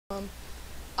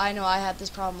I know I had this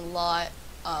problem a lot.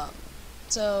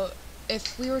 So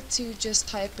if we were to just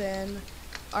type in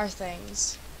our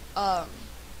things,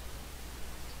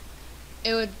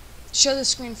 it would show the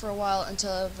screen for a while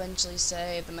until it eventually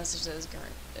say the message that is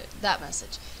that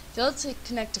message. Failed to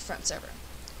connect to front server.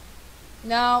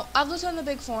 Now, I've looked on the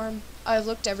big forum, I've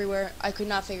looked everywhere, I could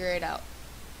not figure it out.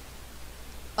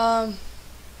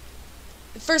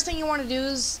 The first thing you want to do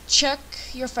is check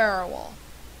your firewall.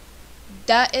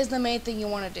 That is the main thing you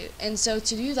want to do. And so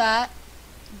to do that,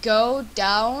 go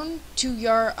down to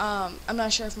your, I'm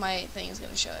not sure if my thing is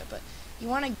going to show it, but you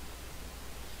want to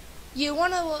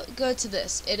go to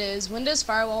this. It is Windows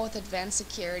Firewall with Advanced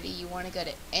Security. You want to go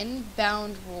to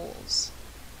Inbound Rules.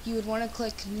 You would want to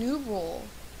click New Rule.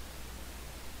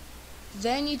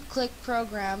 Then you'd click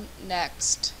Program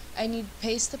Next, and you'd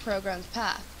paste the program's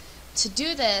path. To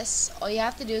do this, all you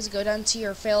have to do is go down to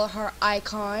your FIREWALL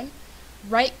icon,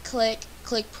 right click,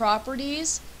 click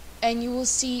Properties, and you will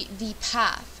see the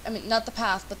path. I mean, not the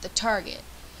path, but the target.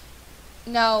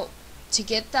 Now, to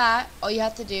get that, all you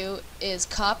have to do is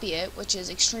copy it, which is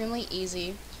extremely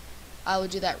easy. I will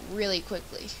do that really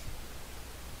quickly.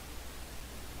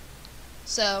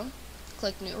 So,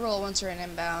 click New Rule once you're in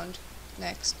Inbound.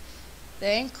 Next.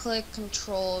 Then click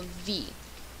Control V.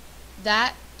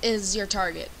 That is your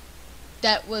target.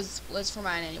 That was for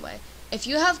mine anyway. If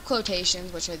you have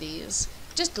quotations, which are these,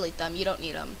 just delete them. You don't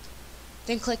need them.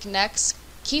 Then click Next.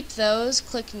 Keep those.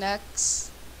 Click Next.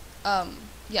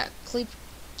 Yeah.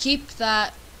 Keep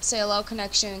that. Say allow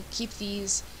connection. Keep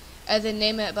these, and then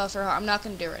name it buffer. I'm not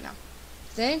gonna do it right now.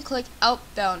 Then click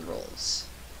Outbound Rules.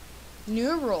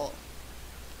 New rule.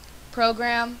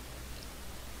 Program.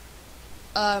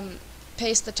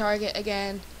 Paste the target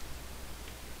again.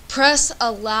 Press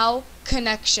allow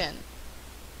connection.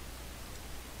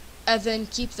 And then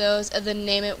keep those, and then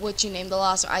name it what you named the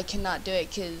last one. I cannot do it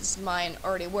because mine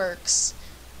already works.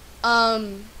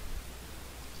 I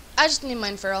just named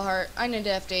mine Feral Heart. I named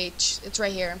it FDH. It's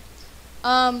right here.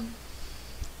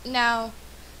 Now,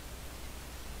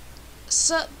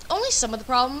 only some of the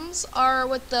problems are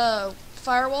with the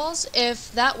firewalls.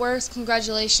 If that works,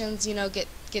 congratulations, you know, get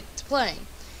to playing.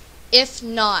 If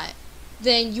not,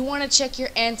 then you want to check your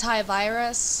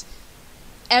antivirus.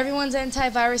 Everyone's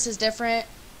antivirus is different.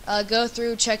 Go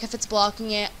through, check if it's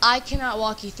blocking it. I cannot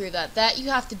walk you through that. That you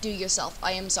have to do yourself.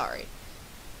 I am sorry.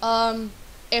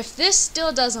 If this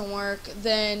still doesn't work,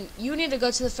 then you need to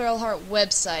go to the Feral Heart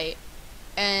website,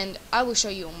 and I will show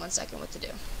you in 1 second what to do.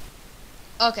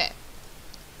 Okay.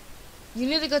 You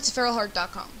need to go to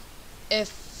feralheart.com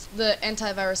if the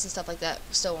antivirus and stuff like that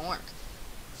still won't work.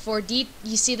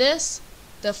 You see this?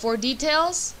 The for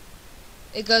details,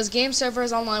 it goes game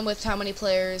servers online with how many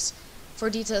players. For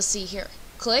details, see here.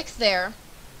 Click there.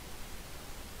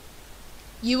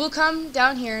 You will come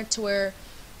down here to where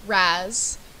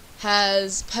Raz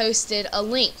has posted a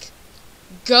link.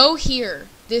 Go here.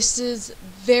 This is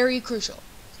very crucial.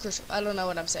 I don't know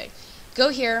what I'm saying. Go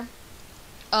here.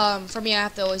 For me, I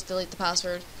have to always delete the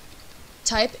password.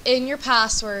 Type in your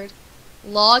password.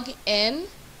 Log in.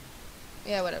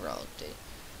 Yeah, whatever, I'll do.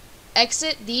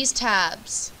 Exit these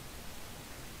tabs.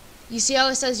 You see how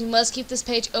it says you must keep this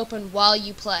page open while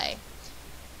you play.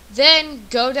 Then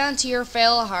go down to your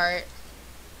Feral Heart.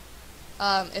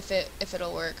 If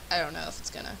it'll work. I don't know if it's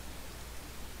gonna.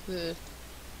 Ugh.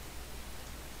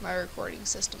 My recording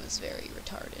system is very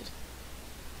retarded.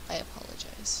 I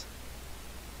apologize.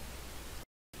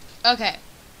 Okay.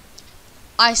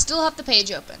 I still have the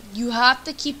page open. You have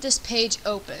to keep this page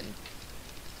open.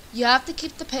 You have to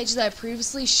keep the page that I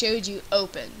previously showed you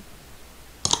open.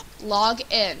 Log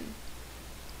in.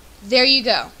 There you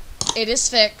go. It is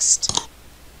fixed.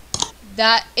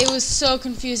 It was so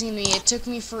confusing to me. It took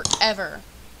me forever.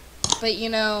 But you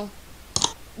know,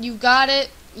 you got it.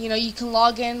 You know, you can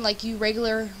log in like you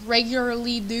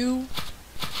regularly do.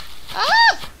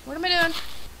 Ah! What am I doing?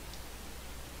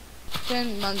 It's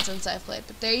been months since I've played,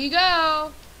 but there you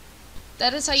go.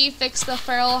 That is how you fix the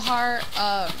Feral Heart.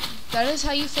 That is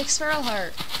how you fix Feral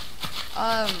Heart.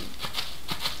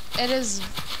 It is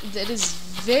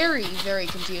very, very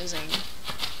confusing.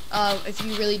 If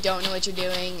you really don't know what you're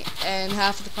doing, and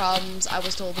half of the problems I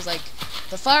was told was like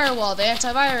the firewall, the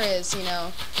antivirus, you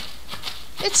know.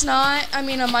 It's not. I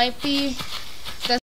mean, it might be.